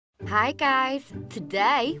Hi guys,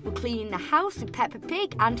 today we're cleaning the house with Peppa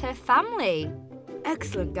Pig and her family.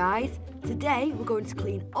 Excellent guys, today we're going to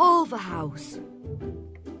clean all the house.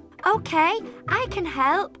 Okay, I can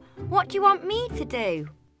help. What do you want me to do?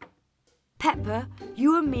 Peppa,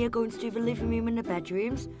 you and me are going to do the living room and the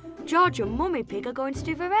bedrooms. George and Mummy Pig are going to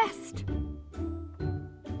do the rest.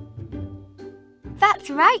 That's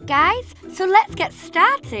right guys, so let's get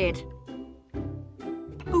started.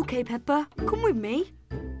 Okay Peppa, come with me.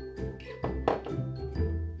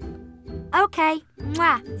 Okay,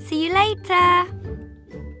 mwah, see you later.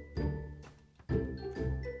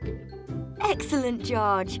 Excellent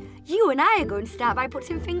George, you and I are going to start by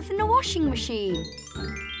putting things in the washing machine.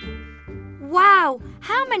 Wow,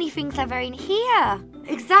 how many things are there in here?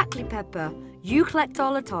 Exactly Peppa, you collect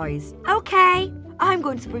all the toys. Okay. I'm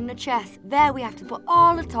going to bring the chest. There we have to put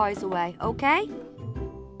all the toys away, okay?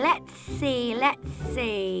 Let's see.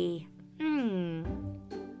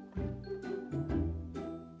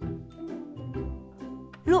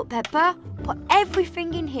 Look, Peppa, put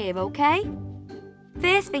everything in here, okay?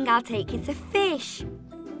 First thing I'll take is a fish.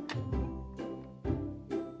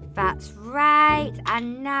 That's right,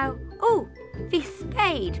 and now... Oh, this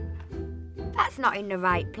spade. That's not in the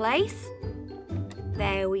right place.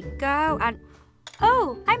 There we go, and...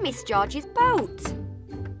 Oh, I missed George's boat.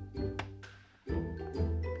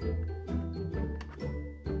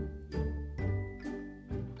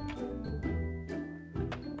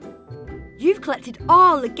 You've collected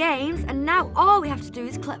all the games and now all we have to do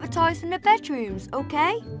is collect the toys from the bedrooms,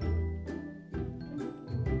 okay?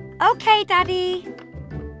 Okay, Daddy.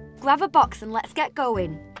 Grab a box and let's get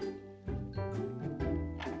going.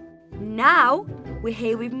 Now, we're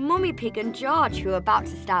here with Mummy Pig and George who are about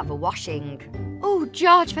to start the washing. Oh,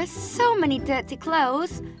 George, there's so many dirty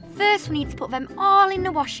clothes. First, we need to put them all in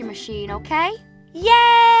the washing machine, okay?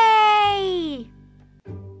 Yay!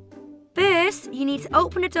 First, you need to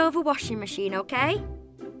open the door of the washing machine, okay?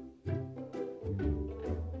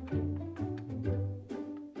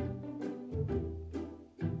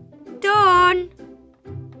 Done!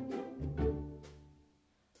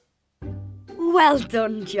 Well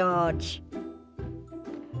done, George.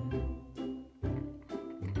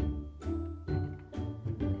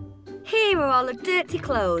 Here are all the dirty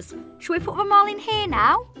clothes. Shall we put them all in here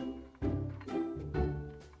now?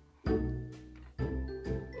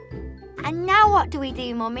 And now what do we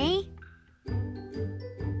do, Mummy?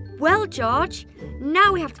 Well, George,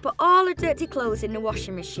 now we have to put all the dirty clothes in the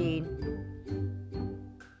washing machine.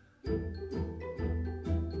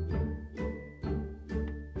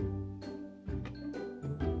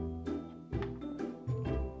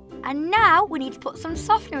 And now we need to put some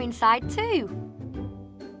softener inside too.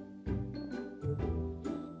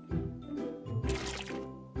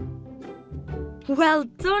 Well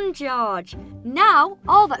done, George. Now,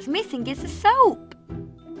 all that's missing is the soap.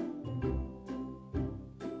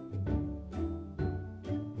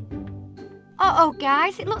 Uh-oh,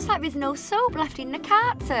 guys, it looks like there's no soap left in the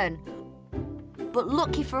carton. But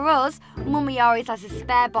lucky for us, Mummy always has a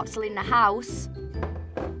spare bottle in the house.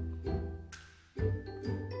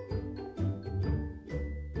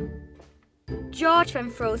 George then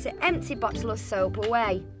throws the empty bottle of soap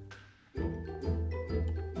away.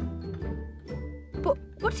 But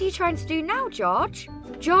what are you trying to do now, George?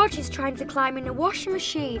 George is trying to climb in the washing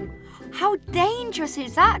machine. How dangerous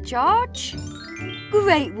is that, George?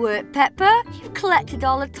 Great work, Peppa. You've collected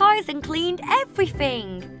all the toys and cleaned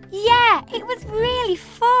everything. Yeah, it was really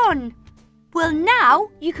fun. Well,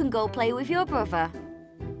 now you can go play with your brother.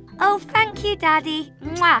 Oh, thank you, Daddy.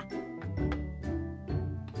 Mwah.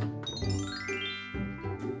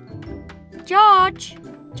 George.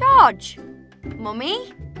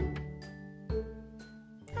 Mummy?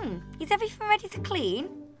 Is everything ready to clean?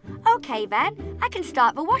 Okay then, I can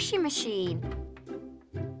start the washing machine.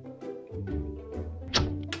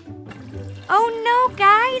 Oh no,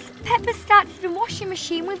 guys! Peppa started the washing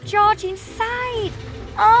machine with George inside.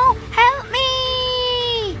 Oh, help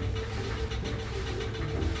me!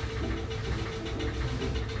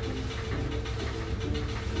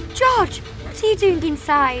 George, what are you doing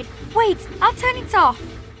inside? Wait, I'll turn it off.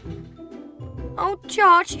 Oh,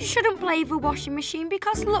 George, you shouldn't play with the washing machine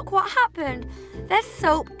because look what happened. There's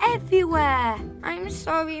soap everywhere. I'm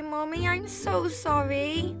sorry, Mummy. I'm so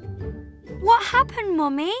sorry. What happened,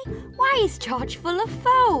 Mummy? Why is George full of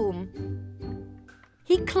foam?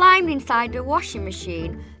 He climbed inside the washing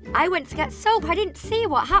machine. I went to get soap. I didn't see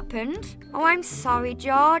what happened. Oh, I'm sorry,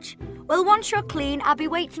 George. Well, once you're clean, I'll be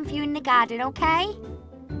waiting for you in the garden, okay?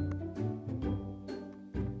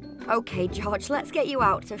 Okay, George, let's get you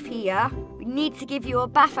out of here. We need to give you a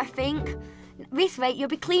bath, I think. This rate, you'll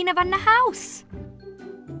be cleaner than the house.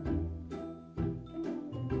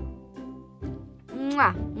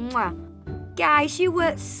 Mwah, mwah. Guys, you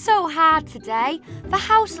worked so hard today. The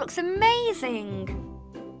house looks amazing.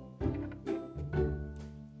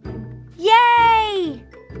 Yay!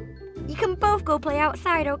 You can both go play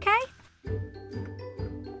outside, okay?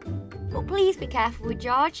 But please be careful with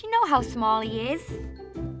George. You know how small he is.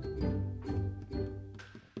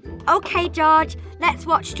 Okay, George, let's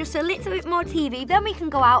watch just a little bit more TV, then we can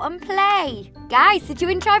go out and play. Guys, did you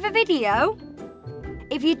enjoy the video?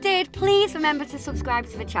 If you did, please remember to subscribe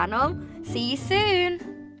to the channel. See you soon.